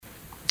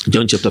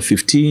John chapter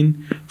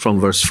 15, from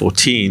verse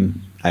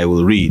 14, I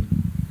will read.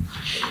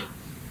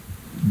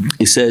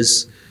 It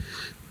says,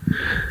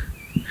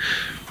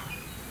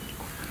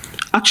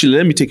 actually,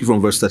 let me take it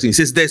from verse 13. It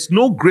says, there's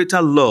no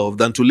greater love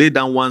than to lay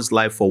down one's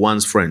life for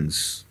one's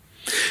friends.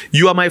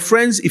 You are my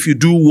friends if you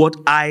do what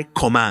I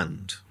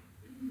command.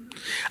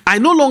 I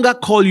no longer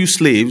call you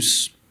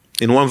slaves.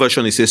 In one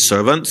version, it says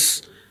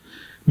servants,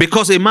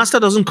 because a master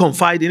doesn't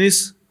confide in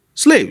his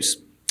slaves.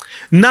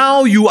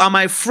 Now you are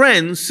my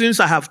friends, since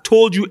I have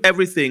told you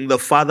everything the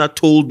Father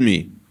told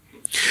me.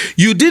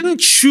 You didn't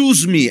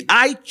choose me.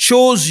 I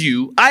chose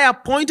you. I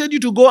appointed you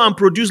to go and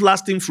produce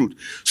lasting fruit,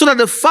 so that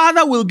the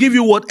Father will give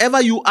you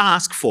whatever you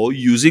ask for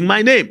using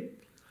my name.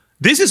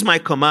 This is my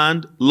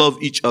command: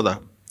 love each other.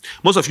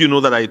 Most of you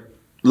know that I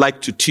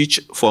like to teach.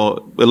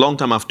 For a long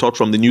time, I've taught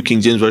from the New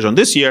King James Version.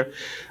 This year,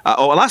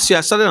 or last year,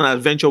 I started an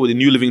adventure with the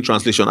New Living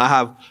Translation. I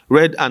have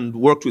read and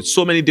worked with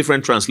so many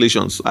different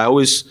translations. I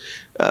always,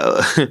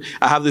 I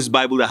have this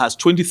Bible that has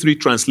 23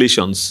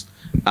 translations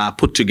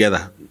put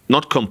together.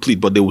 Not complete,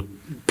 but they would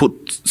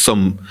put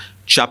some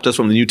chapters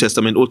from the New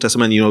Testament, Old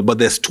Testament, but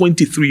there's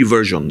 23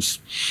 versions.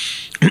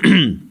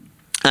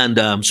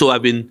 And so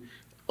I've been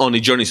on a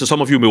journey. So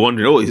some of you may be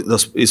wondering,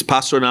 is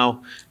pastor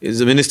now,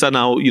 is a minister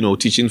now,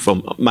 teaching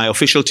from, my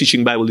official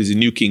teaching Bible is the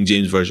New King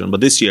James Version.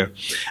 But this year,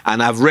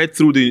 and I've read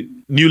through the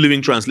New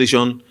Living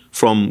Translation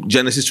from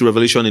Genesis to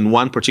Revelation in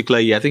one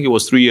particular year. I think it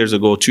was 3 years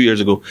ago, 2 years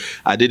ago.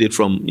 I did it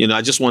from,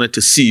 I just wanted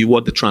to see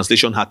what the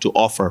translation had to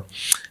offer.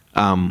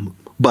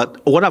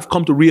 But what I've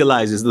come to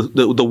realize is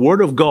the word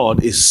of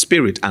God is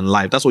spirit and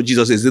life. That's what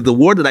Jesus says. The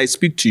word that I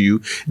speak to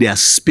you, they are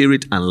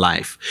spirit and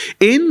life.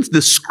 In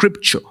the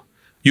scripture,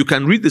 you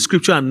can read the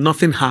scripture and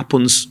nothing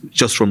happens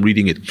just from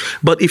reading it.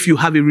 But if you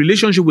have a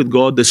relationship with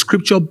God, the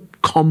scripture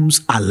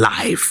comes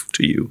alive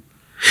to you.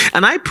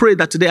 And I pray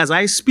that today as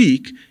I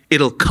speak,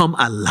 it'll come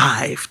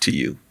alive to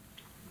you.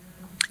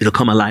 It'll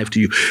come alive to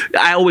you.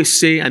 I always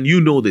say, and you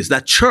know this,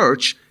 that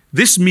church,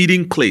 this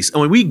meeting place,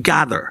 and when we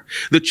gather,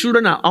 the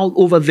children are all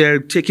over there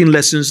taking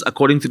lessons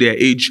according to their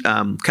age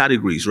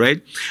categories,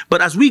 right?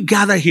 But as we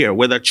gather here,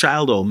 whether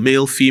child or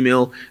male,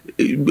 female,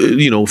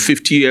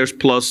 50 years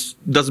plus,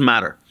 doesn't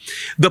matter.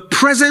 The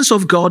presence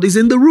of God is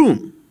in the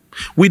room.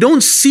 We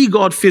don't see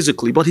God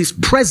physically, but his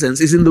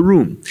presence is in the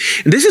room.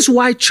 And this is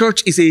why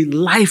church is a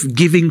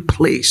life-giving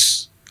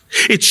place.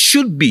 It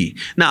should be.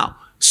 Now,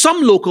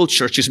 some local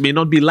churches may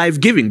not be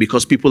life-giving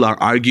because people are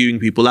arguing,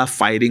 people are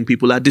fighting,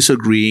 people are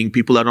disagreeing,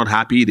 people are not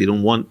happy, they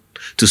don't want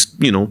to,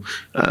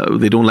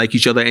 they don't like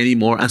each other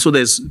anymore. And so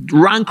there's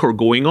rancor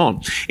going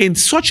on. In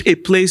such a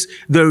place,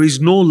 there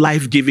is no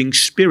life-giving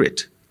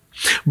spirit.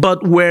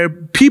 But where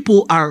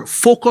people are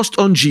focused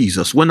on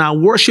Jesus, when our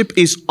worship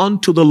is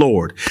unto the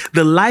Lord,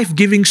 the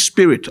life-giving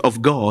spirit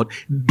of God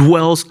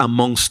dwells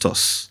amongst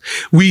us.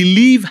 We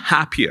leave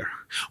happier.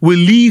 We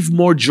leave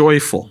more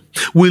joyful.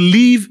 We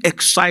leave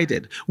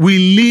excited. We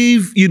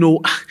leave,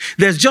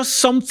 there's just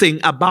something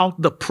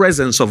about the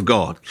presence of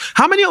God.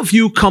 How many of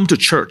you come to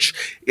church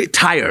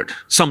tired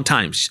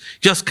sometimes,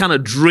 just kind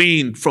of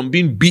drained from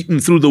being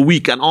beaten through the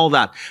week and all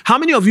that? How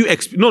many of you,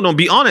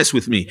 be honest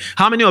with me.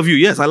 How many of you,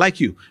 yes, I like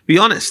you. Be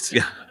honest.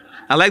 Yeah.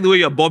 I like the way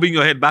you're bobbing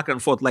your head back and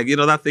forth. Like,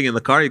 that thing in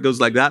the car, it goes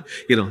like that.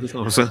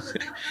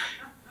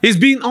 He's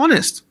being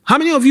honest. How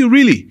many of you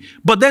really?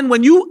 But then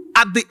when you,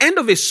 at the end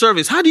of a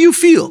service, how do you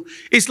feel?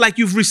 It's like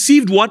you've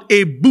received what?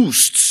 A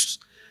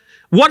boost.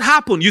 What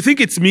happened? You think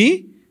it's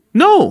me?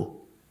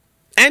 No.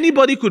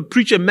 Anybody could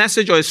preach a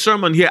message or a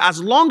sermon here.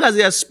 As long as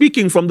they are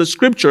speaking from the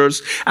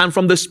scriptures and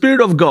from the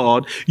Spirit of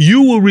God,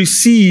 you will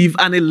receive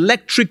an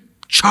electric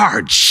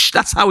charge.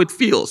 That's how it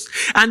feels.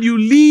 And you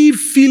leave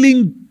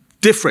feeling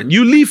different.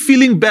 You leave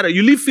feeling better.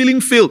 You leave feeling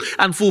filled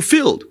and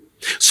fulfilled.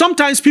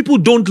 Sometimes people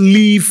don't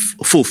leave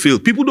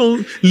fulfilled. People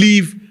don't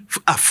leave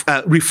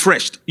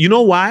refreshed. You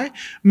know why?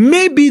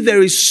 Maybe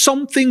there is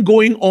something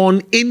going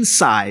on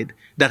inside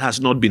that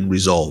has not been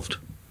resolved.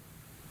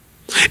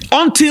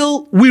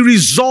 Until we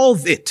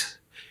resolve it,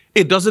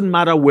 it doesn't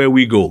matter where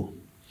we go.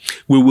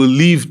 We will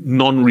leave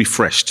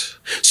non-refreshed.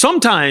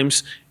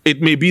 Sometimes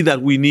it may be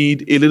that we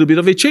need a little bit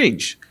of a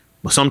change.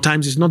 But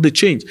sometimes it's not the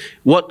change.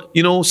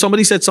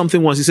 Somebody said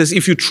something once. He says,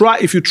 if you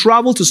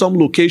travel to some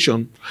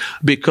location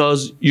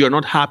because you're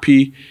not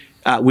happy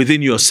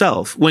within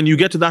yourself, when you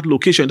get to that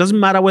location, it doesn't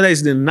matter whether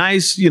it's the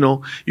nice,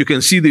 you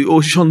can see the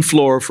ocean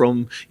floor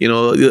from,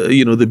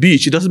 the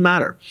beach. It doesn't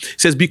matter. It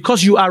says,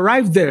 because you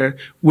arrive there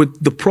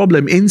with the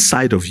problem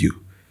inside of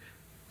you.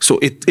 So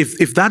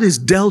if that is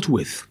dealt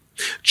with,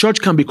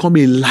 church can become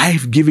a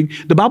life-giving.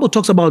 The Bible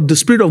talks about the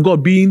Spirit of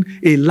God being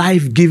the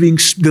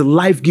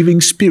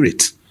life-giving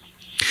spirit.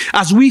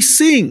 As we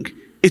sing,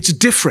 it's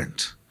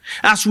different.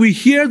 As we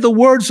hear the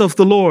words of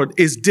the Lord,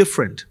 it's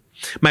different.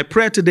 My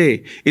prayer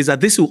today is that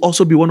this will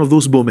also be one of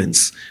those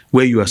moments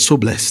where you are so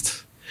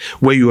blessed,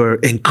 where you are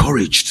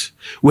encouraged,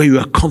 where you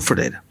are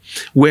comforted,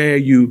 where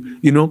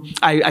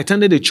I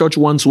attended a church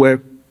once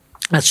where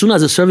as soon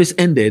as the service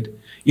ended,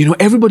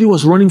 everybody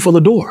was running for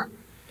the door.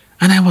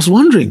 And I was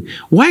wondering,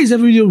 why is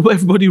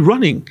everybody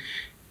running?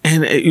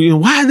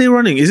 And why are they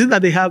running? Is it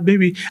that they have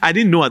maybe, I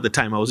didn't know at the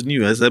time, I was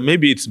new. I said,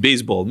 maybe it's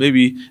baseball.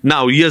 Maybe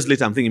now, years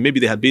later, I'm thinking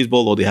maybe they had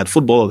baseball or they had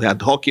football or they had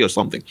hockey or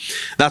something.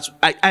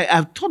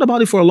 I've thought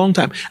about it for a long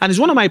time. And it's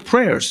one of my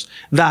prayers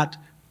that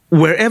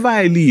wherever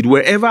I lead,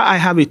 wherever I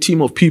have a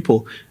team of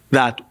people,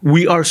 that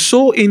we are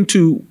so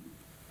into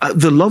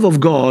the love of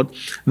God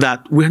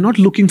that we're not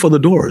looking for the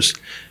doors.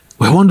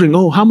 We're wondering,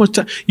 how much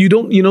time?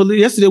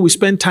 Yesterday we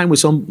spent time with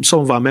some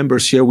of our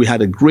members here. We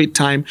had a great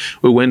time.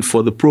 We went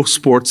for the Pro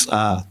Sports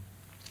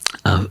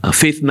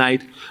Faith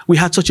Night. We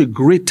had such a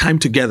great time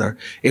together.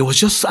 It was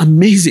just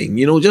amazing,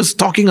 just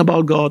talking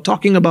about God,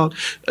 talking about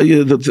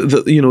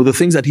the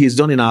things that He has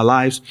done in our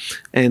lives.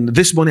 And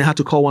this morning I had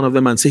to call one of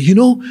them and say,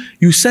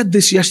 you said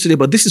this yesterday,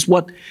 but this is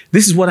what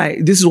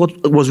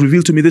was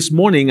revealed to me this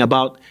morning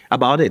about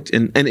it.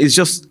 And it's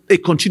just a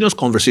continuous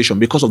conversation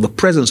because of the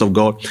presence of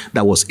God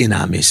that was in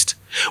our midst.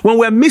 When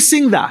we're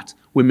missing that,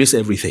 we miss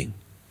everything.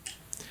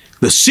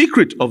 The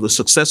secret of the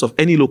success of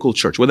any local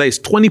church, whether it's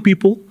 20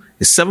 people,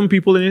 is 7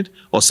 people in it,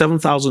 or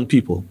 7,000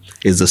 people,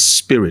 is the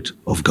Spirit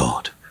of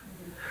God.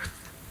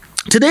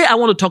 Today, I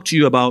want to talk to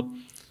you about,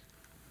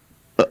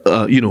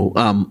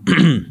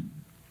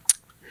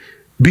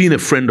 being a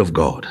friend of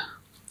God,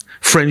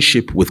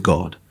 friendship with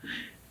God,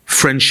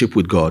 friendship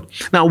with God.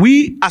 Now,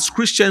 we as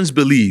Christians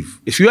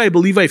believe, if you are a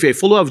believer, if you're a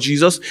follower of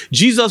Jesus,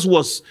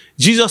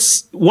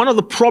 one of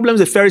the problems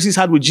the Pharisees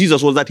had with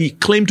Jesus was that He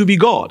claimed to be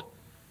God.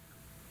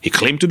 He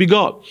claimed to be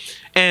God.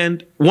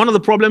 And one of the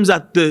problems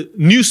that the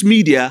news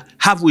media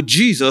have with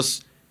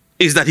Jesus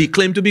is that He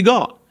claimed to be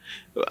God.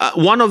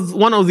 One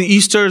of the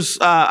Easters,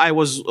 I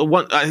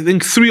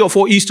think 3 or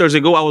 4 Easters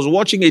ago, I was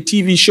watching a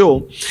TV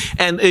show,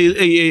 and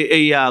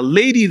a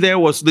lady there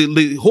was,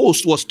 the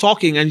host was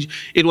talking, and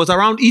it was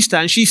around Easter,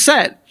 and she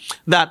said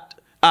that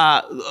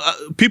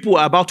people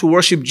were about to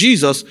worship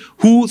Jesus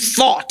who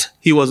thought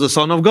He was the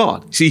Son of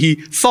God. See, He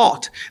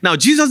thought. Now,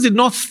 Jesus did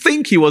not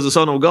think He was the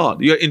Son of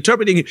God. You're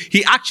interpreting Him.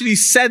 He actually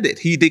said it.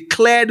 He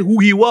declared who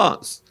He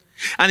was.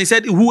 And He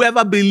said,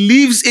 whoever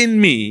believes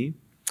in me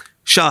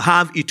shall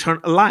have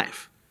eternal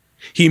life.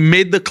 He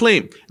made the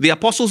claim. The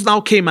apostles now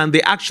came and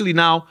they actually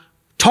now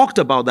talked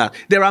about that.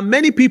 There are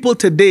many people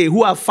today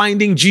who are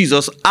finding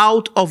Jesus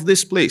out of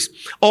this place,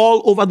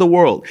 all over the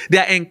world. They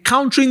are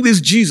encountering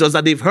this Jesus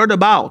that they've heard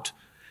about.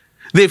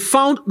 They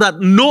found that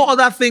no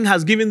other thing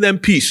has given them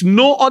peace.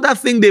 No other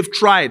thing they've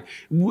tried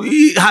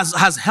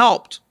has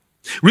helped.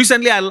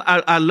 Recently,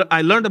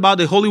 I learned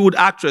about a Hollywood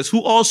actress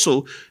who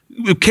also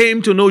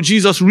came to know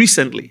Jesus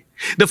recently.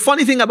 The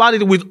funny thing about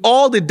it, with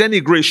all the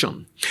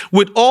denigration,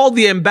 with all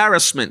the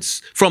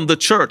embarrassments from the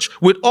church,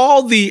 with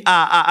all the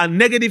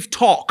negative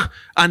talk,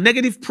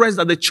 negative press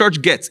that the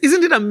church gets,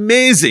 isn't it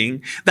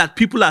amazing that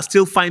people are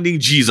still finding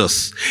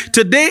Jesus?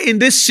 Today in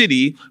this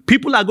city,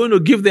 people are going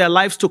to give their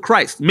lives to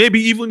Christ, maybe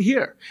even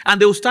here,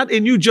 and they will start a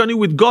new journey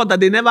with God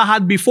that they never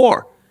had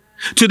before.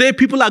 Today,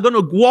 people are going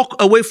to walk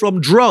away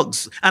from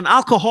drugs and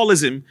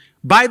alcoholism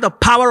by the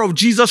power of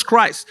Jesus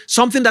Christ.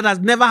 Something that has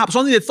never happened,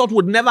 something they thought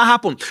would never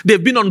happen.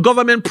 They've been on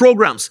government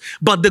programs,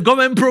 but the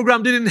government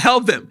program didn't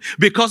help them,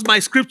 because my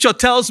scripture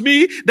tells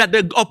me that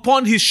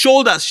upon His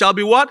shoulders shall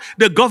be what?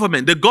 The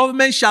government. The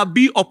government shall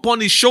be upon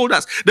His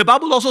shoulders. The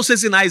Bible also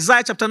says in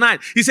Isaiah chapter 9,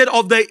 He said,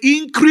 of the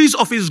increase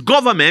of His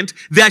government,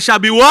 there shall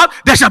be what?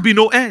 There shall be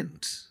no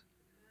end.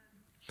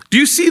 Do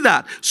you see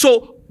that?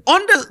 So,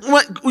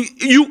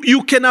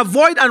 you can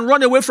avoid and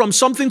run away from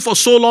something for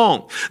so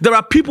long. There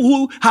are people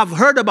who have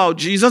heard about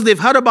Jesus, they've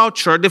heard about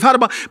church,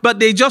 but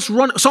they just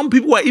run. Some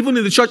people were even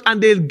in the church and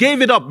they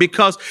gave it up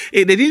because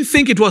they didn't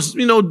think it was,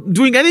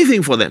 doing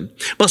anything for them.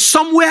 But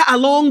somewhere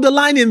along the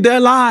line in their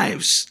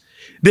lives,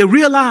 they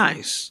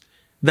realize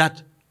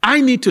that I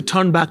need to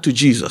turn back to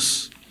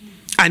Jesus.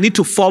 I need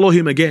to follow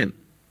Him again.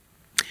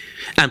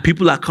 And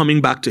people are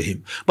coming back to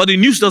Him. But the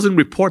news doesn't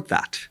report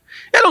that.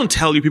 They don't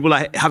tell you people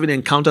are having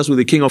encounters with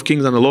the King of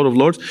Kings and the Lord of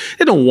Lords.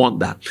 They don't want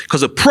that.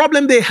 Because the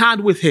problem they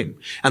had with Him,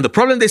 and the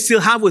problem they still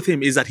have with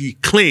Him, is that He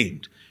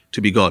claimed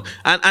to be God.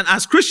 And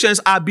as Christians,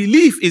 our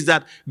belief is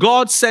that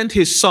God sent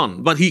His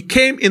Son, but He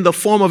came in the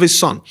form of His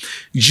Son.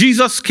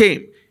 Jesus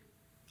came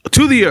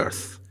to the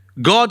earth.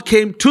 God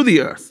came to the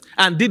earth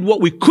and did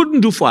what we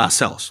couldn't do for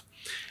ourselves,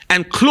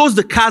 and closed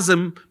the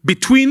chasm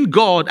between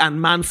God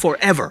and man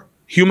forever,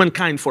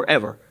 humankind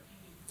forever,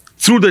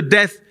 through the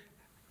death,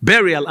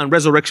 burial, and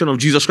resurrection of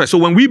Jesus Christ. So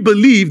when we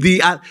believe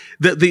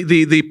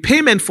the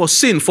payment for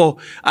sin, for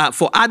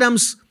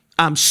Adam's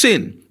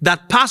sin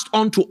that passed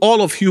on to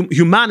all of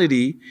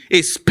humanity,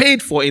 is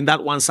paid for in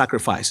that one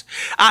sacrifice.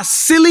 As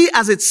silly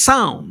as it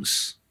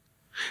sounds,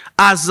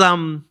 as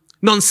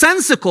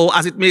nonsensical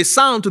as it may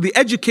sound to the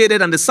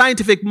educated and the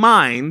scientific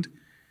mind,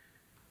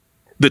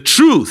 the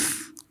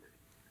truth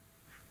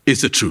is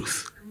the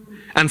truth.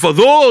 And for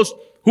those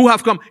who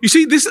have come, you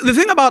see, the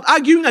thing about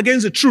arguing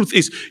against the truth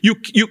is you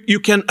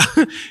can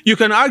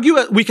argue,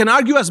 we can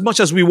argue as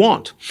much as we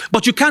want,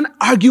 but you can't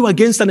argue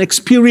against an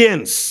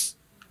experience.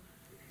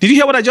 Did you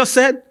hear what I just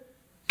said?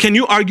 Can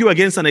you argue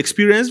against an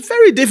experience?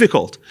 Very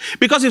difficult.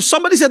 Because if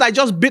somebody said, I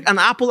just bit an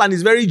apple and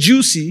it's very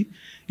juicy,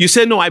 you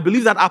say, no, I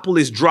believe that apple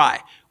is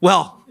dry.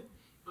 Well,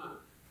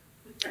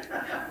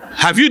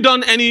 have you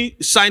done any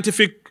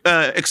scientific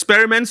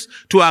experiments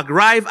to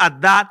arrive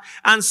at that?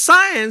 And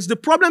science, the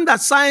problem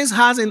that science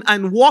has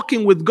in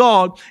walking with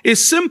God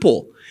is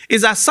simple,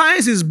 is that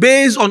science is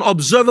based on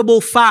observable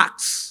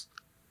facts.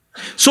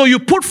 So you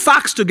put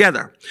facts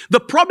together. The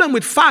problem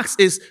with facts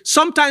is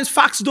sometimes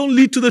facts don't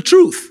lead to the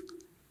truth.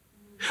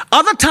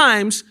 Other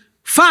times,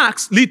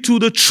 facts lead to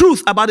the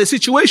truth about a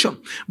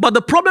situation. But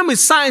the problem with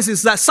science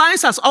is that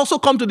science has also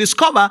come to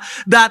discover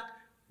that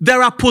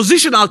there are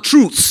positional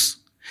truths.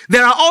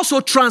 There are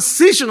also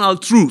transitional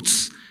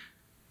truths.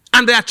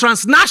 And there are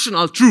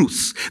transnational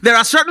truths. There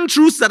are certain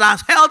truths that are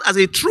held as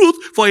a truth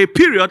for a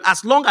period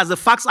as long as the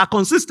facts are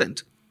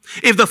consistent.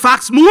 If the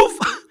facts move,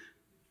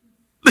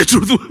 the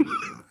truth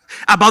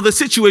about the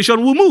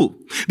situation will move.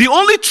 The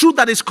only truth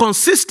that is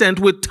consistent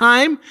with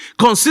time,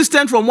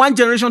 consistent from one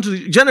generation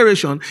to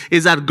generation,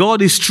 is that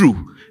God is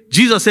true.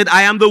 Jesus said,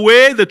 I am the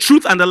way, the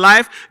truth, and the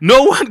life.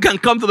 No one can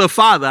come to the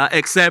Father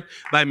except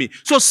by me.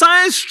 So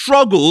science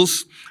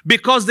struggles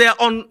because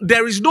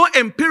there is no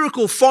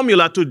empirical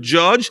formula to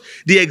judge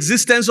the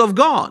existence of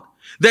God.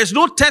 There's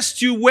no test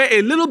tube where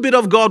a little bit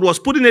of God was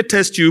put in a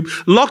test tube,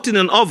 locked in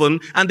an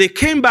oven, and they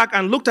came back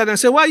and looked at it and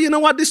said, well, you know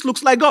what? This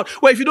looks like God.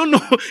 Well, if you don't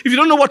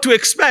know what to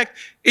expect,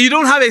 you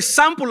don't have a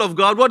sample of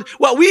God.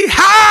 Well, we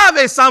have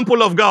a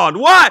sample of God.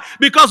 Why?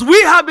 Because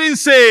we have been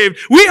saved.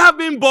 We have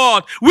been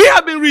bought. We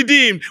have been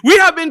redeemed. We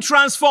have been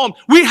transformed.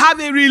 We have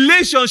a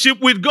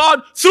relationship with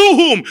God through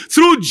whom?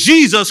 Through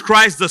Jesus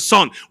Christ the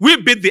Son. We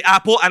bit the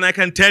apple and I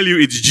can tell you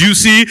it's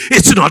juicy.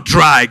 It's not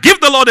dry. Give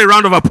the Lord a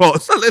round of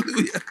applause.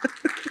 Hallelujah.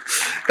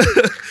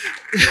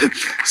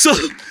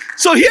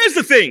 So here's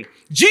the thing.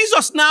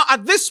 Jesus now,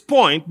 at this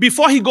point,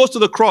 before he goes to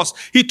the cross,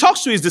 he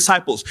talks to his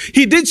disciples.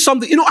 He did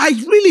something.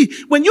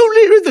 When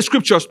you read the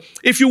scriptures,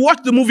 if you watch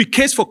the movie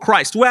Case for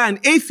Christ, where an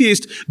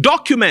atheist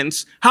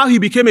documents how he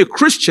became a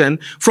Christian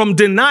from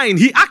denying,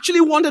 he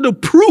actually wanted to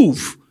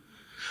prove,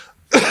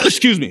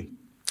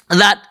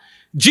 that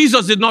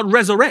Jesus did not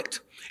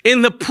resurrect.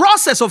 In the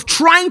process of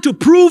trying to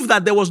prove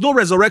that there was no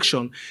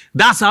resurrection,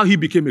 that's how he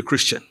became a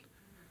Christian.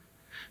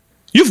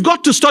 You've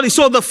got to study.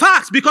 So the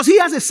facts, because he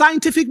has a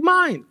scientific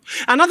mind.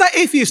 Another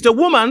atheist, a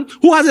woman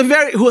who has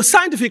a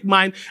scientific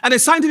mind, and a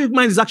scientific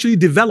mind is actually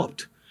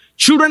developed.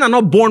 Children are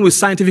not born with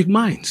scientific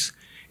minds.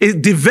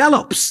 It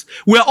develops.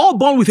 We are all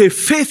born with a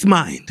faith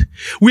mind.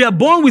 We are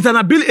born with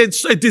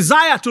a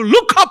desire to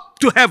look up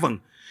to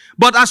heaven.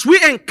 But as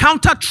we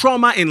encounter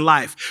trauma in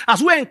life,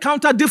 as we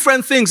encounter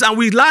different things, and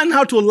we learn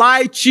how to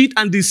lie, cheat,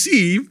 and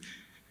deceive,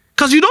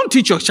 because you don't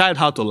teach your child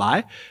how to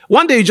lie.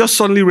 One day you just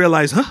suddenly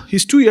realize,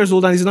 he's 2 years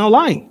old and he's now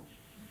lying.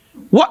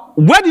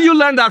 Where do you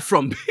learn that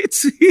from?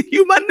 It's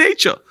human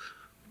nature.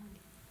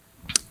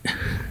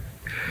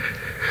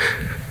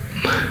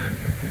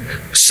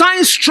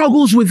 Science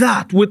struggles with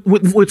that,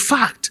 with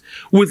fact,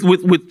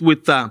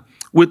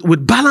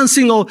 with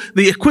balancing all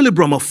the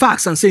equilibrium of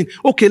facts and saying,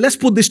 okay, let's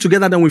put this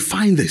together, then we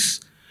find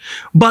this.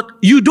 But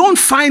you don't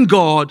find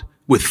God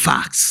with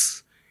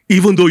facts,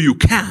 even though you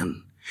can.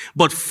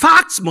 But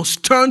facts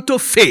must turn to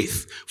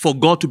faith for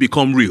God to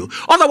become real.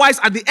 Otherwise,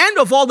 at the end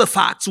of all the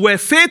facts, where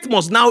faith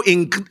must now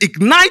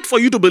ignite for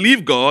you to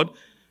believe God,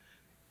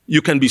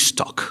 you can be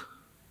stuck.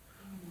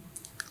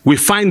 We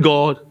find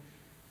God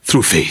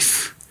through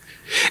faith.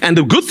 And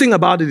the good thing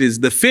about it is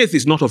the faith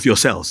is not of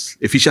yourselves.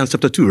 Ephesians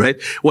chapter 2,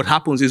 right? What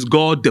happens is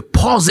God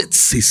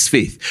deposits his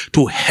faith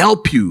to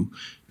help you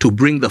to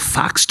bring the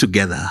facts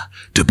together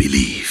to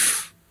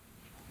believe.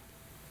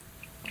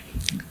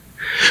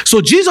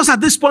 So Jesus, at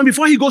this point,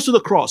 before he goes to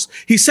the cross,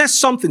 he says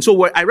something.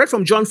 So I read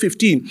from John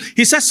 15.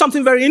 He says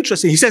something very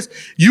interesting. He says,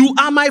 you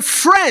are my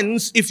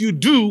friends if you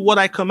do what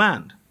I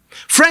command.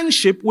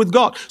 Friendship with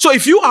God. So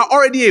if you are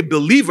already a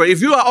believer,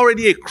 if you are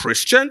already a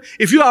Christian,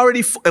 if you are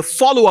already a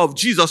follower of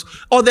Jesus,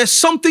 or there's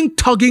something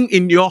tugging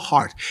in your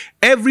heart,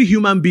 every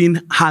human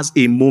being has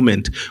a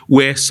moment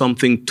where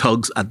something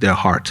tugs at their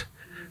heart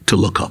to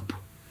look up,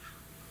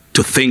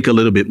 to think a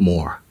little bit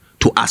more,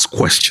 to ask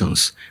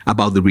questions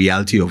about the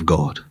reality of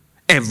God.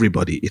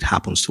 Everybody, it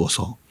happens to us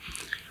all.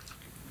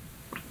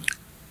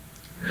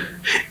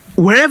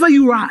 Wherever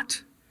you're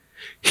at,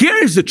 here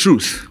is the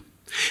truth.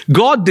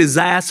 God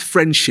desires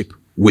friendship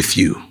with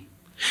you.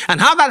 And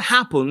how that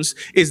happens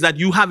is that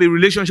you have a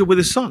relationship with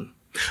his Son.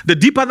 The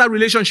deeper that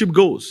relationship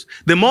goes,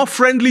 the more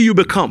friendly you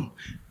become,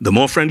 the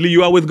more friendly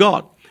you are with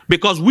God.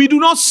 Because we do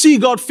not see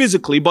God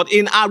physically, but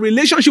in our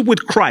relationship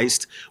with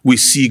Christ, we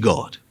see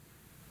God.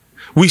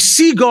 We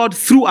see God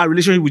through our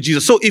relationship with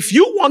Jesus. So if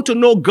you want to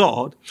know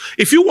God,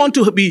 if you want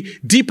to be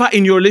deeper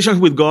in your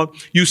relationship with God,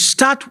 you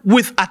start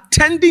with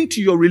attending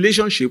to your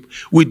relationship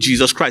with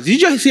Jesus Christ. Did you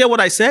just hear what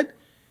I said?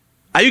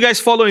 Are you guys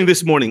following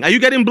this morning? Are you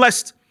getting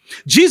blessed?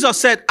 Jesus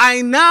said,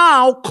 I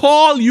now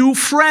call you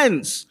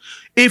friends.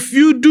 If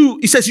you do,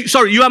 he says,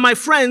 you are my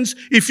friends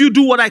if you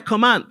do what I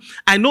command.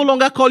 I no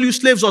longer call you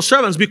slaves or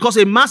servants because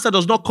a master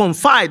does not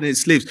confide in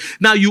his slaves.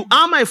 Now you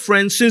are my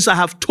friends since I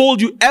have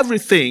told you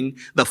everything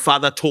the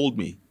Father told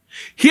me.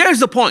 Here's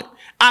the point.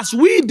 as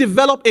we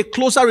develop a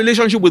closer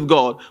relationship with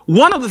God,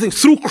 one of the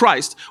things, through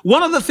Christ,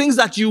 one of the things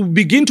that you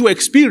begin to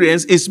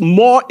experience is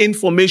more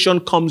information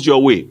comes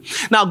your way.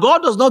 Now,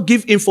 God does not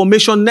give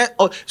information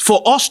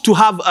for us to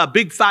have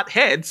big fat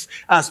heads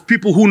as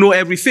people who know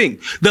everything.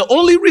 The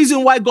only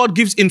reason why God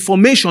gives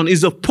information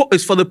is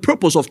for the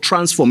purpose of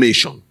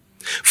transformation.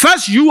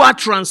 First, you are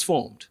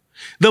transformed.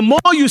 The more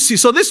you see.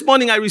 So this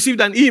morning I received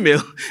an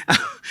email,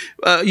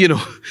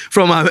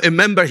 from a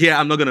member here.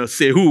 I'm not going to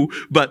say who,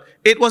 but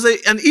it was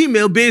an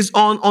email based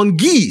on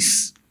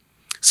geese.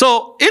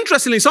 So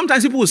interestingly,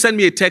 sometimes people will send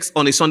me a text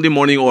on a Sunday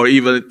morning or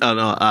even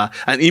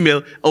an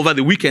email over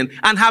the weekend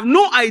and have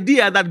no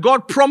idea that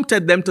God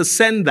prompted them to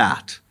send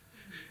that.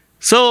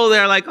 So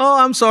they're like, oh,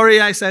 I'm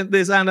sorry I sent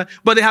this.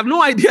 But they have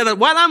no idea that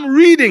while I'm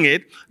reading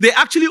it, they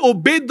actually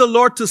obeyed the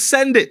Lord to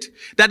send it,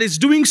 that it's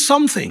doing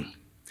something.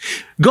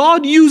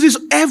 God uses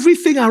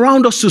everything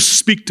around us to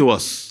speak to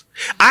us.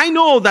 I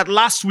know that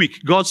last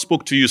week God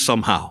spoke to you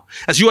somehow.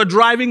 As you are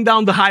driving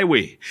down the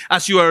highway,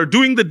 as you are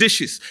doing the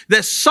dishes,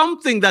 there's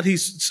something that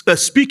He's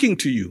speaking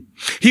to you.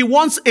 He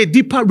wants a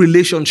deeper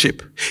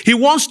relationship. He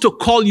wants to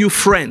call you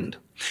friend.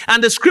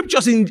 And the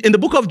scriptures in the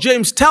book of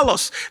James tell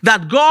us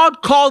that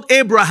God called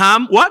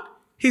Abraham, what?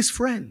 His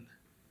friend.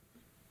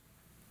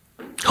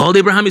 Called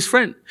Abraham his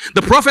friend.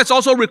 The prophets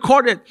also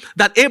recorded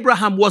that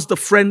Abraham was the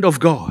friend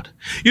of God.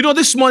 You know,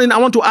 this morning I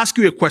want to ask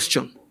you a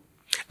question.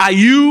 Are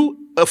you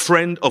a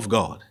friend of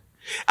God?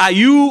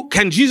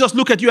 Can Jesus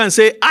look at you and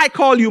say, I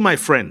call you my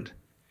friend?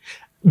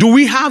 Do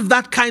we have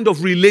that kind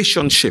of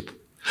relationship?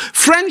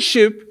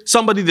 Friendship,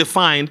 somebody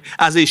defined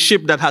as a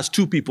ship that has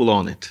two people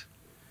on it.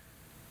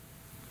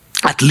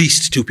 At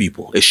least two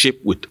people. A ship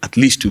with at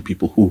least two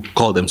people who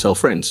call themselves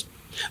friends.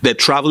 They're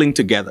traveling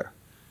together.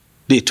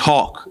 They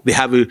talk. They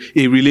have a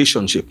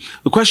relationship.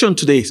 The question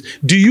today is,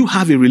 do you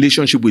have a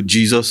relationship with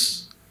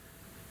Jesus?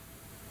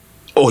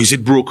 Or is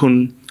it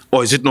broken?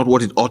 Or is it not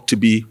what it ought to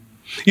be?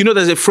 You know,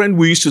 there's a friend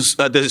there's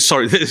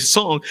a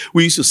song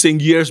we used to sing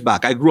years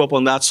back. I grew up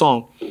on that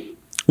song.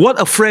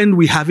 What a friend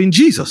we have in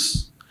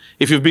Jesus.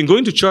 If you've been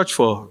going to church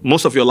for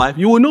most of your life,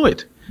 you will know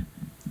it.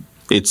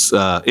 It's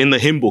in the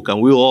hymn book,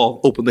 and we'll all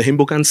open the hymn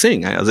book and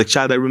sing. As a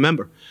child, I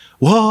remember.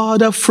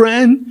 What a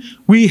friend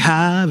we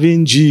have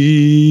in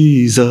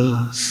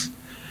Jesus.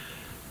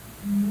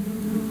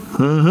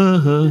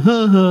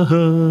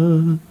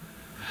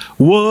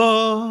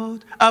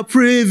 What a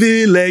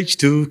privilege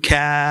to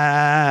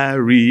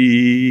carry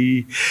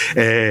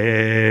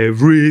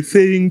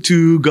everything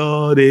to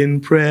God in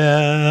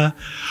prayer.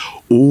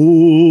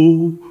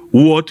 Oh,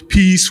 what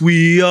peace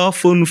we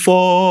often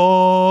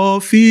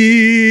forfeit.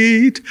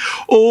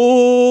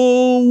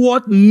 Oh,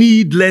 what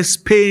needless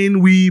pain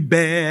we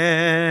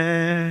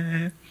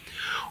bear.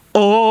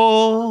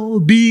 All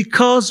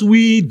because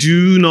we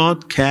do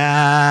not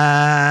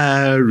carry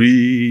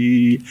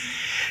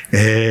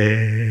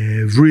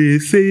everything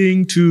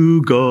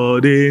to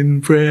God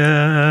in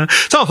prayer.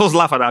 Some of us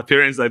laugh at our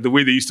parents like the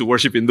way they used to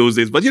worship in those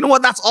days. But you know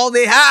what? That's all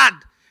they had.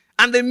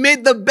 And they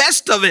made the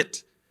best of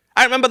it.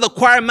 I remember the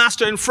choir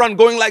master in front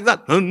going like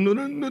that.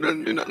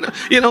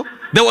 You know,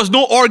 there was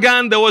no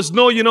organ. There was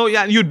no,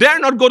 you dare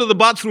not go to the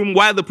bathroom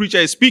while the preacher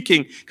is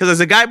speaking because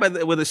there's a guy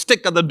with a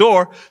stick at the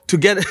door to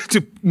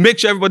make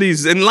sure everybody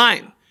is in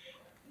line.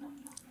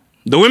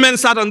 The women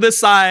sat on this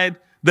side.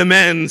 The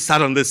men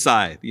sat on this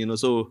side,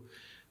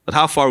 but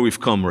how far we've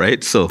come,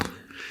 right?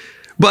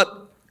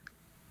 But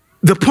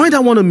the point I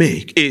want to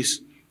make is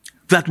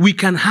that we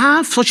can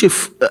have such a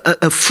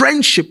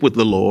friendship with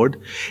the Lord,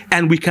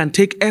 and we can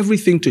take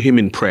everything to Him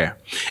in prayer.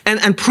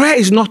 And prayer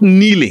is not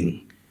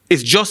kneeling.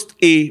 It's just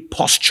a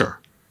posture.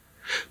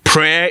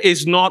 Prayer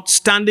is not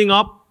standing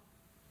up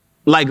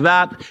like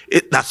that.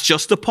 That's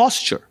just a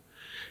posture.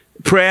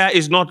 Prayer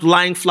is not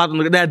lying flat on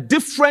the ground. There are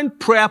different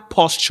prayer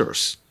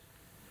postures.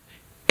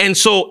 And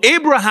so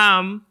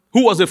Abraham,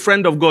 who was a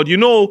friend of God,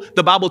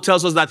 the Bible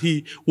tells us that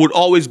he would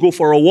always go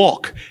for a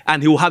walk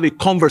and he will have a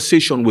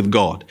conversation with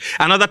God.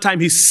 Another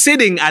time he's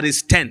sitting at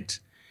his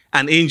tent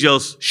and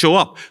angels show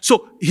up.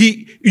 So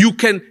you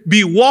can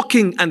be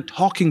walking and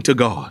talking to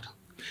God.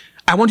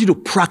 I want you to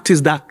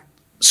practice that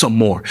some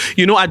more.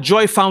 At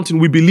Joy Fountain,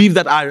 we believe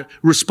that our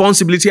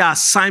responsibility, our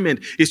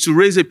assignment is to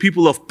raise a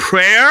people of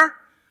prayer,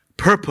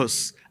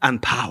 purpose,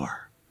 and power.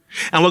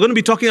 And we're going to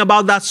be talking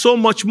about that so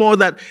much more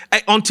that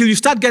until you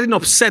start getting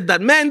upset that,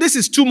 man, this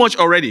is too much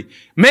already.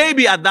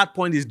 Maybe at that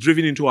point it's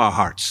driven into our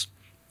hearts.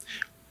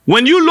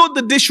 When you load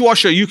the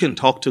dishwasher, you can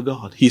talk to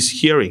God. He's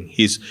hearing.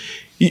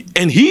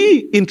 And He,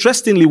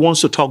 interestingly,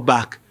 wants to talk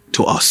back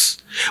to us.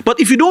 But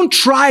if you don't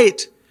try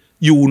it,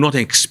 you will not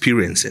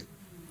experience it.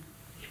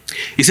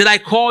 He said, I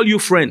call you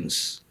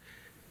friends.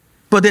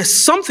 But there's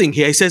something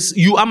here. He says,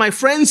 you are my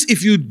friends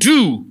if you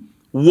do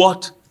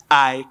what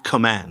I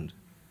command.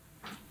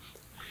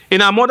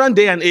 In our modern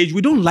day and age,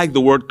 we don't like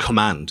the word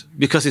command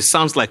because it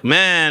sounds like,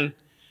 man.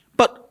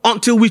 But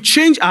until we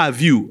change our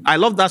view, I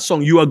love that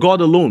song, You Are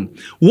God Alone.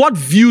 What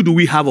view do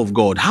we have of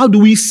God? How do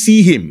we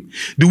see Him?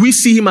 Do we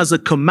see Him as a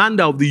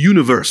commander of the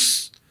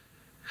universe?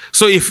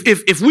 So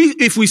if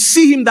we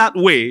see him that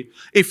way,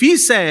 if he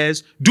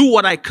says, do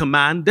what I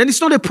command, then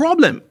it's not a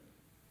problem.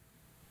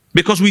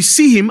 Because we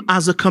see him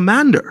as a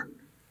commander.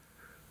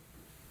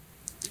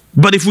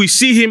 But if we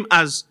see him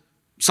as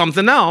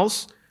something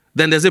else,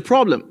 then there's a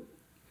problem.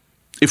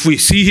 If we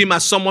see him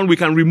as someone we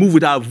can remove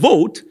with our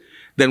vote,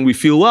 then we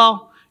feel,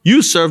 well,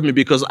 you serve me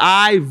because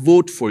I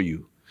vote for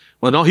you.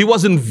 Well, no, he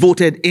wasn't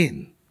voted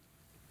in.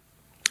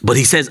 But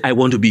he says, I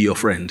want to be your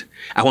friend.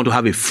 I want to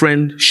have a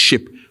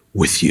friendship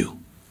with you.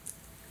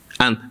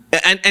 And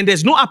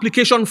there's no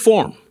application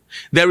form.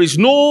 There is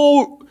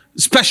no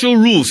special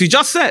rules. He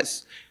just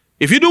says,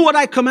 if you do what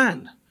I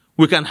command,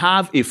 we can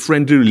have a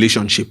friendly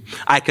relationship.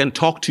 I can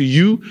talk to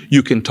you.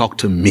 You can talk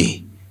to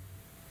me.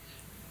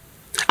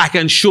 I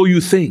can show you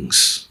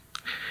things.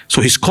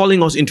 So he's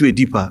calling us into a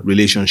deeper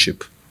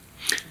relationship.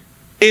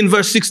 In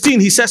verse 16,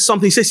 he says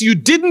something. He says, you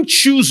didn't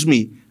choose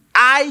me.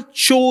 I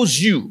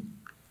chose you.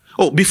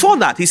 Oh, before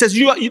that, he says,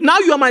 now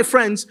you are my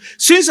friends,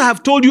 since I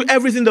have told you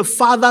everything the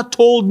Father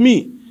told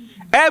me.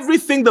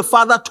 Everything the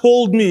Father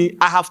told me,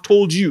 I have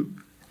told you.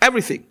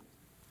 Everything.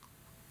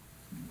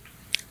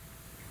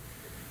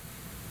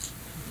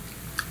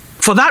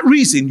 For that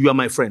reason, you are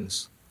my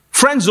friends.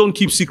 Friends don't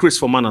keep secrets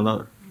from one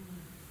another.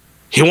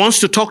 He wants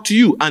to talk to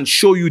you and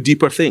show you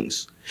deeper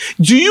things.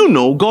 Do you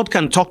know God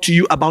can talk to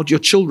you about your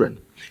children?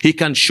 He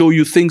can show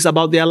you things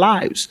about their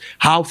lives,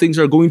 how things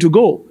are going to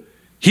go.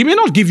 He may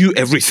not give you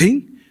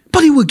everything,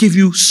 but he will give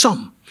you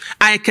some.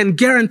 I can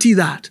guarantee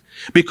that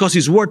because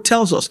his word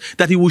tells us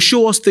that he will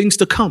show us things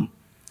to come.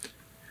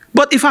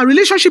 But if our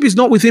relationship is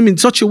not with him in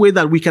such a way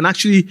that we can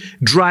actually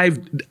drive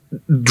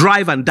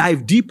and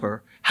dive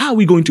deeper, how are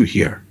we going to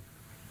hear?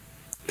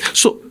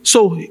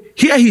 So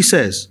here he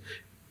says,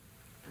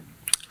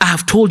 I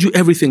have told you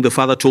everything the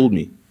Father told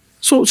me.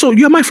 So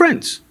you're my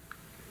friends.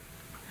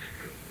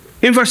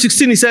 In verse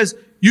 16, he says,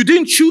 you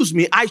didn't choose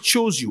me, I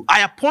chose you.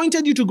 I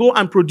appointed you to go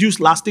and produce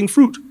lasting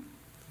fruit.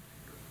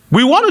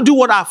 We want to do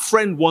what our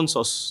friend wants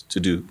us to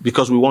do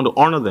because we want to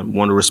honor them, we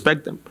want to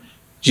respect them.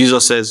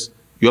 Jesus says,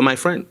 you're my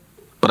friend,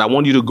 but I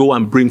want you to go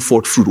and bring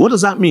forth fruit. What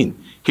does that mean?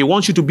 He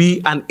wants you to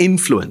be an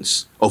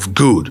influence of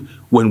good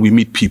when we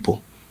meet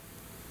people.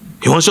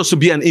 He wants us to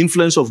be an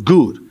influence of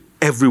good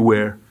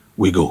everywhere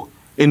we go.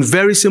 In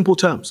very simple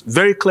terms,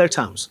 very clear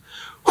terms.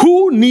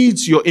 Who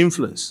needs your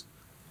influence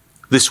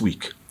this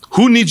week?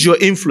 Who needs your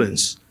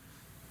influence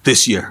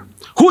this year?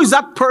 Who is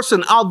that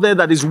person out there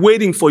that is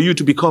waiting for you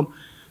to become?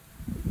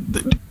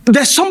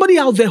 There's somebody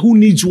out there who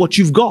needs what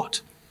you've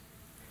got.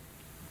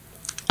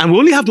 And we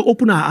only have to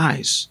open our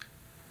eyes.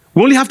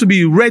 We only have to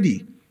be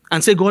ready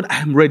and say, God, I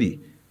am ready.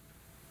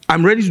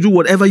 I'm ready to do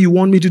whatever you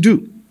want me to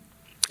do.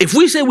 If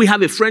we say we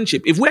have a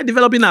friendship, if we're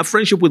developing our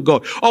friendship with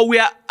God, or we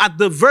are at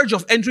the verge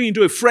of entering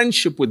into a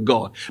friendship with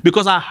God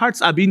because our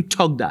hearts are being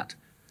tugged at,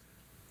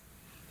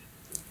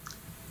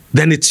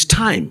 then it's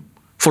time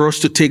for us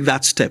to take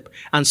that step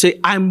and say,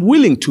 I'm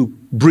willing to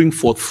bring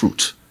forth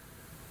fruit.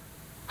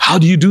 How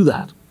do you do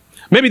that?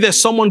 Maybe there's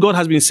someone God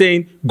has been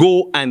saying,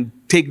 go and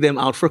take them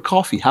out for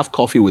coffee, have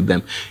coffee with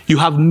them. You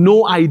have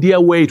no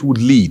idea where it would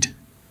lead.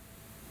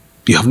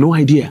 You have no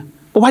idea.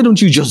 But why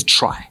don't you just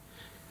try?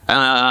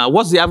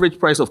 What's the average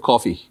price of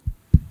coffee?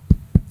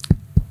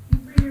 You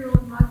bring your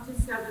own mug to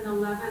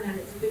 7-Eleven and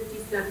it's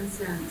 57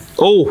 cents.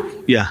 Oh,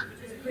 yeah.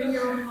 Just bring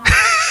your own mug.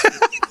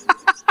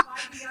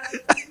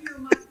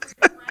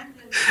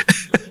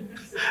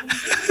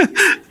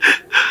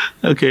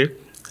 Okay.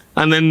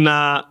 And then,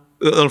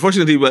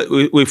 unfortunately,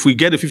 if we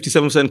get a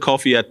 57-cent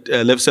coffee at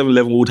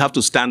 7-Eleven, we would have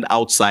to stand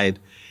outside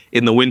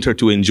in the winter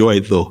to enjoy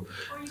it, though.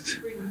 Or you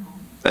can bring them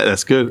home.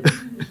 That's good.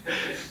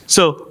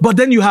 So, but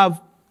then you have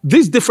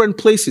these different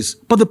places.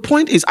 But the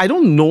point is, I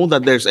don't know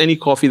that there's any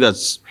coffee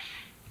that's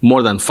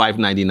more than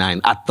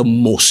 $5.99 at the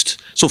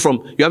most. So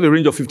you have a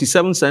range of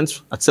 57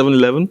 cents at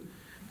 7-Eleven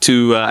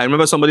to, I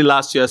remember somebody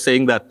last year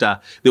saying that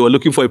they were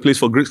looking for a place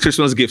for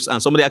Christmas gifts.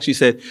 And somebody actually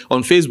said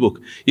on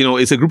Facebook,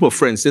 it's a group of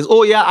friends, says,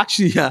 oh yeah,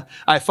 actually,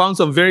 I found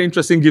some very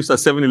interesting gifts at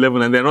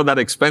 7-Eleven and they're not that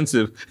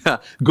expensive.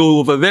 Go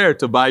over there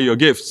to buy your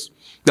gifts.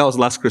 That was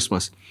last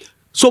Christmas.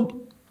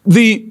 So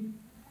the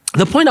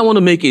point I want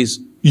to make is,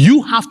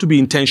 you have to be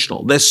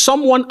intentional. There's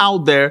someone out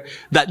there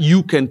that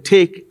you can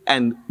take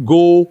and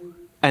go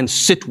and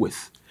sit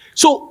with.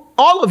 So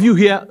all of you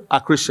here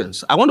are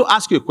Christians. I want to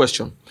ask you a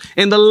question.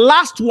 In the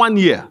last 1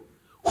 year,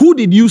 who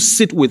did you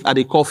sit with at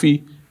a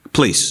coffee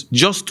place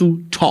just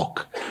to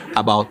talk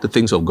about the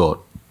things of God?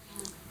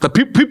 The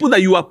people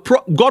that you are,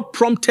 God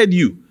prompted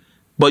you,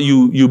 but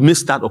you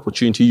missed that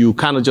opportunity. You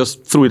kind of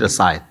just threw it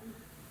aside.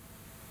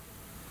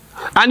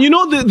 And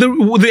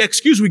the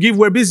excuse we give,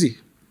 we're busy.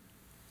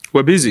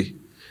 We're busy.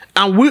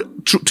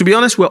 And to be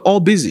honest, we're all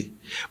busy.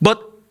 But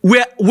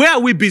where are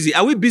we busy?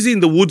 Are we busy in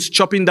the woods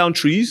chopping down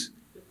trees?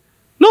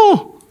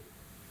 No.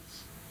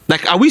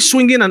 Like, are we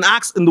swinging an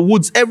axe in the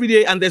woods every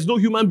day and there's no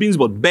human beings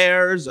but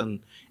bears and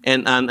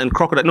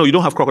crocodiles? No, you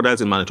don't have crocodiles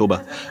in Manitoba.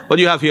 What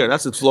do you have here?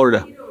 That's in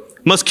Florida.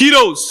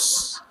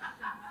 Mosquitoes.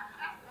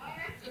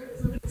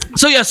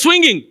 So you're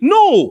swinging.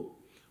 No.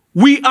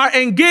 We are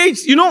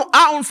engaged.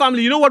 Our own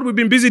family, you know what we've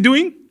been busy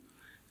doing?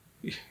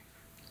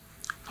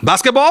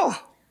 Basketball?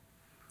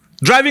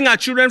 Driving our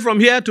children from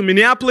here to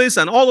Minneapolis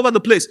and all over the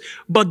place.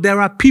 But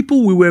there are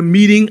people we were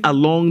meeting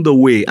along the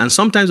way. And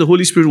sometimes the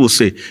Holy Spirit will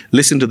say,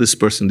 listen to this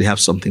person, they have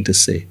something to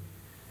say.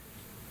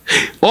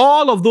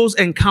 All of those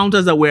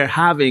encounters that we're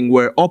having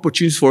were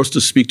opportunities for us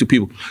to speak to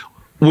people.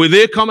 Will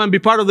they come and be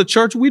part of the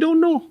church? We don't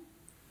know.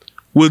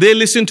 Will they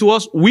listen to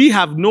us? We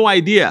have no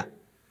idea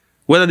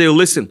whether they'll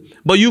listen.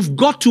 But you've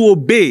got to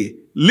obey.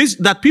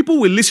 That people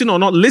will listen or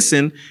not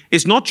listen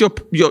is not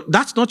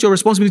that's not your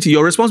responsibility.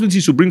 Your responsibility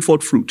is to bring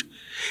forth fruit.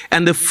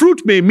 And the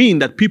fruit may mean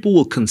that people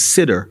will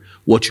consider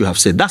what you have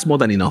said. That's more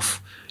than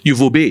enough.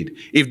 You've obeyed.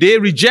 If they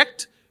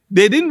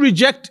didn't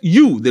reject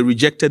you, they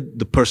rejected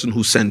the person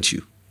who sent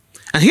you.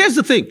 And here's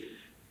the thing.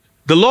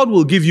 The Lord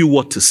will give you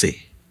what to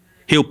say.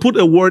 He'll put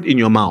a word in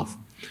your mouth.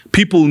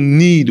 People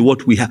need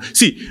what we have.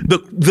 See,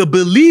 the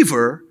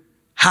believer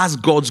has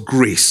God's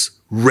grace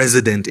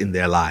resident in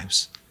their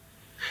lives.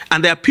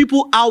 And there are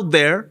people out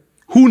there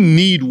who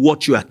need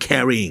what you are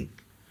carrying.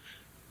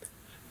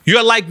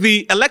 You're like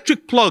the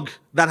electric plug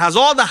that has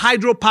all the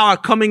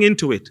hydropower coming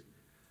into it.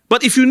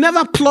 But if you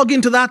never plug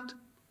into that,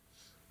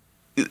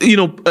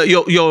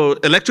 your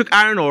electric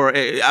iron or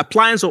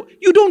appliance,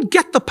 you don't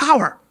get the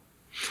power.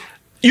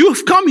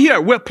 You've come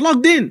here, we're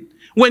plugged in.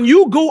 When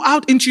you go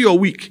out into your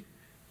week,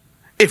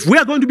 if we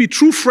are going to be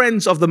true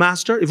friends of the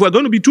master, if we're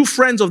going to be true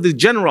friends of the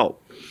general,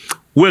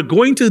 we're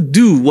going to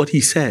do what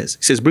he says.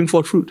 He says, bring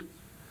forth fruit.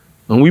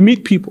 And we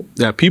meet people.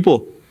 There are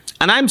people.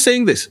 And I'm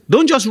saying this.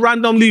 Don't just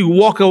randomly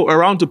walk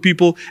around to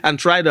people and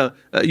try to,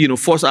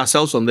 force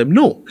ourselves on them.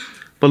 No.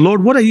 But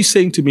Lord, what are you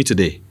saying to me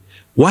today?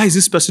 Why is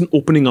this person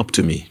opening up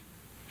to me?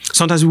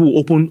 Sometimes people will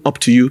open up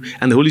to you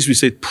and the Holy Spirit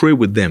says, pray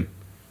with them.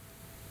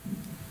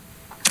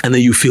 And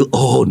then you feel,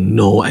 oh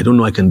no, I don't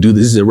know I can do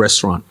this. This is a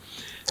restaurant.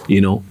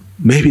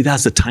 Maybe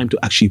that's the time to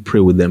actually pray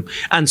with them.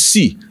 And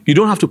see, you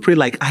don't have to pray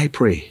like I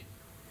pray.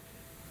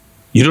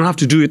 You don't have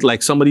to do it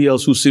like somebody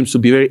else who seems to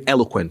be very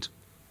eloquent.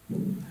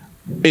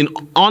 And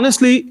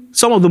honestly,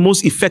 some of the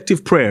most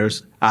effective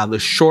prayers are the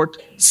short,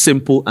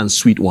 simple, and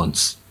sweet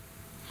ones.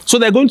 So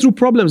they're going through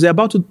problems.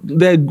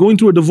 They're going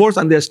through a divorce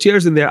and there's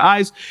tears in their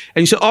eyes.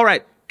 And you say, all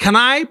right, can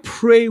I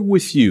pray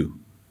with you?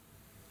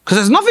 Because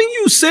there's nothing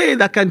you say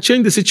that can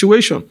change the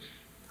situation.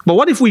 But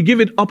what if we give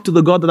it up to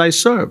the God that I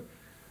serve?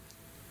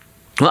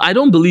 Well, I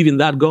don't believe in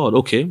that God.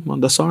 Okay, well,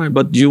 that's all right.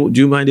 But do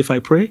you mind if I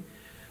pray?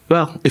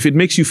 Well, if it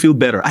makes you feel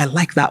better, I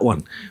like that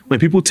one. When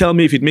people tell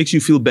me if it makes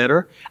you feel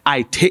better,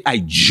 I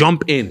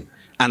jump in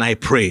and I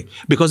pray.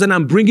 Because then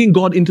I'm bringing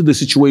God into the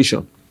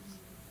situation.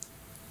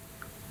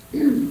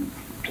 He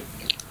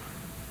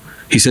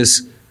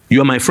says,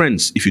 you are my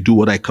friends if you do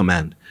what I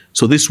command.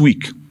 So this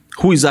week,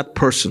 who is that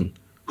person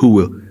who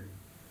will?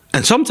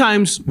 And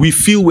sometimes we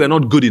feel we're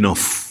not good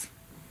enough.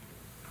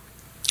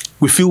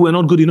 We feel we're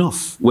not good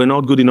enough. We're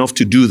not good enough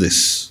to do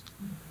this.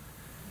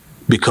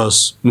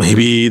 Because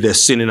maybe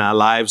there's sin in our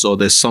lives or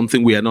there's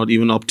something we are not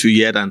even up to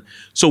yet. And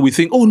so we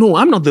think, oh no,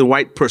 I'm not the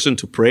right person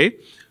to pray.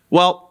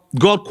 Well,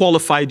 God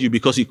qualified you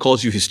because he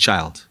calls you his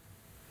child.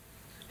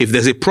 If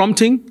there's a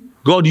prompting,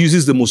 God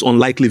uses the most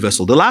unlikely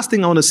vessel. The last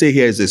thing I want to say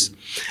here is this.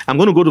 I'm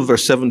going to go to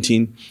verse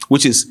 17,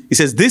 which is, he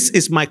says, this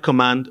is my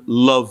command,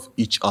 love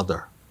each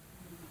other.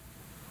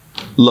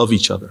 Love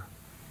each other.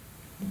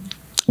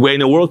 We're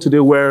in a world today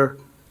where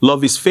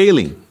love is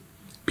failing.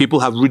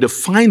 People have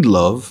redefined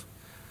love.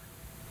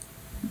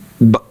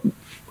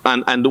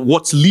 And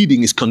what's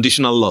leading is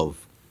conditional love.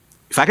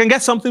 If I can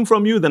get something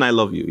from you, then I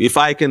love you. If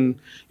I can,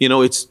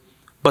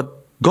 but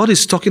God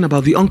is talking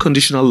about the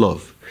unconditional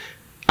love.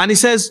 And he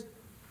says,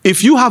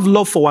 if you have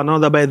love for one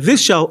another, by this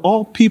shall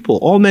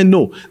all men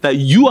know that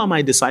you are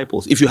my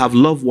disciples, if you have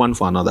love one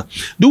for another.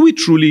 Do we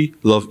truly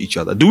love each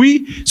other?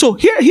 So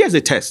here's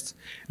a test.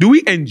 Do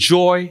we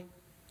enjoy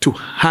to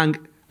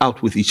hang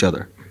out with each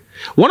other?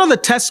 One of the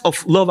tests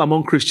of love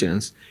among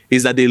Christians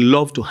is that they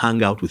love to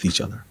hang out with each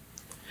other.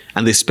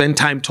 And they spend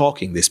time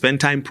talking. They spend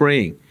time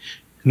praying.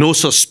 No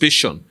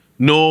suspicion.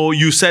 No,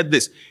 you said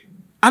this.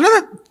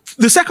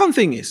 The second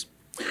thing is,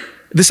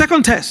 the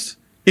second test,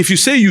 if you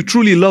say you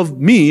truly love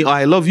me or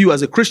I love you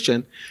as a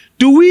Christian,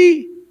 do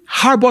we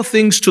harbor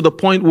things to the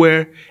point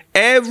where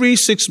every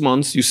 6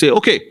 months you say,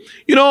 okay,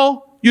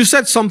 you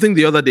said something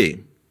the other day.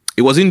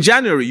 It was in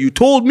January. You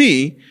told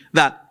me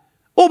that,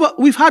 oh, but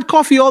we've had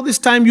coffee all this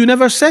time. You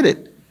never said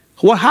it.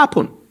 What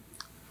happened?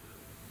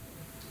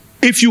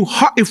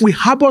 If we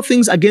harbor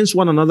things against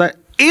one another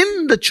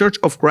in the church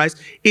of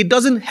Christ, it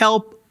doesn't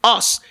help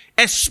us,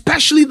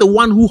 especially the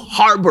one who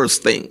harbors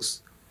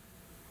things.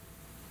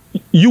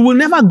 You will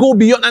never go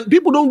beyond, and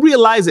people don't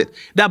realize it,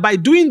 that by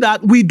doing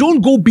that, we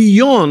don't go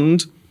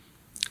beyond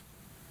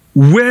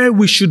where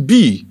we should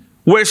be.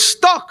 We're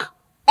stuck,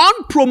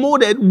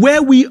 unpromoted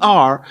where we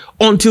are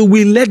until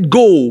we let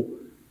go,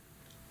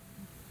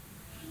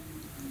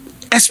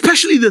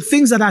 especially the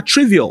things that are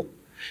trivial.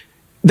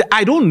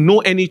 I don't know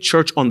any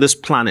church on this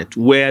planet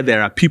where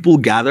there are people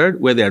gathered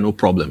where there are no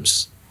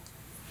problems.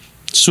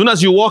 As soon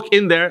as you walk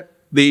in there,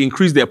 they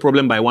increase their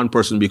problem by one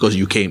person because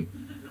you came.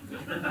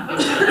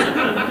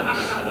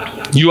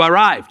 You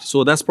arrived.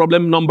 So that's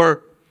problem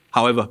number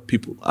However,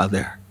 people are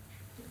there.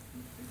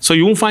 So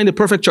you won't find a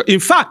perfect church. In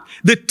fact,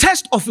 the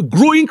test of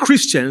growing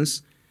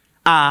Christians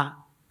are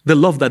the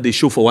love that they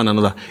show for one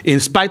another in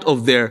spite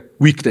of their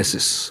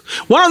weaknesses.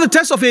 One of the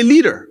tests of a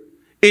leader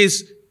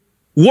is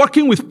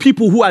working with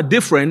people who are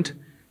different.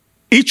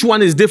 Each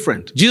one is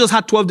different. Jesus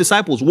had 12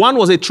 disciples. One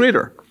was a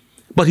traitor,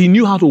 but he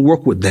knew how to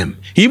work with them.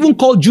 He even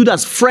called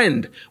Judas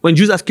friend. When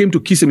Judas came to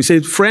kiss him, he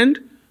said, "Friend,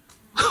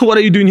 what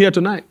are you doing here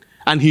tonight?"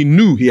 And he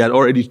knew he had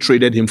already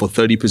traded him for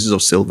 30 pieces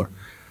of silver.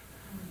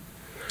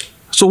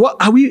 So what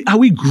are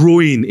we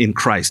growing in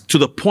Christ to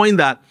the point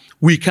that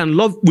we can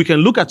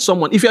look at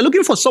someone. If you're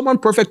looking for someone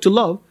perfect to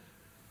love,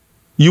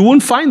 you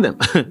won't find them.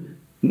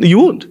 You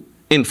won't.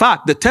 In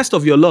fact, the test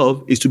of your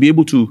love is to be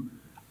able to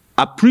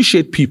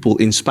appreciate people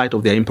in spite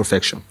of their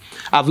imperfection.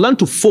 I've learned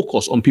to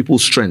focus on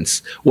people's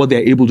strengths, what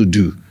they're able to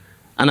do.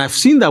 And I've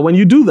seen that when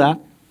you do that,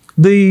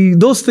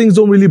 those things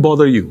don't really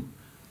bother you.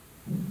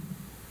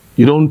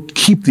 You don't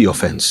keep the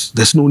offense.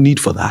 There's no need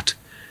for that.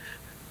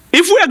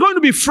 If we are going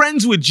to be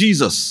friends with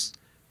Jesus,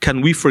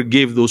 can we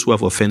forgive those who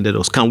have offended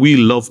us? Can we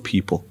love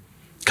people?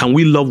 Can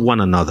we love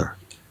one another?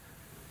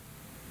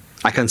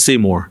 I can say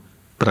more,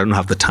 but I don't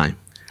have the time.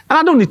 And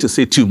I don't need to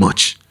say too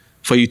much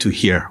for you to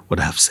hear what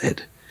I have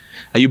said.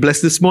 Are you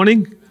blessed this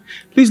morning?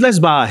 Please let's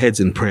bow our heads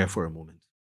in prayer for a moment.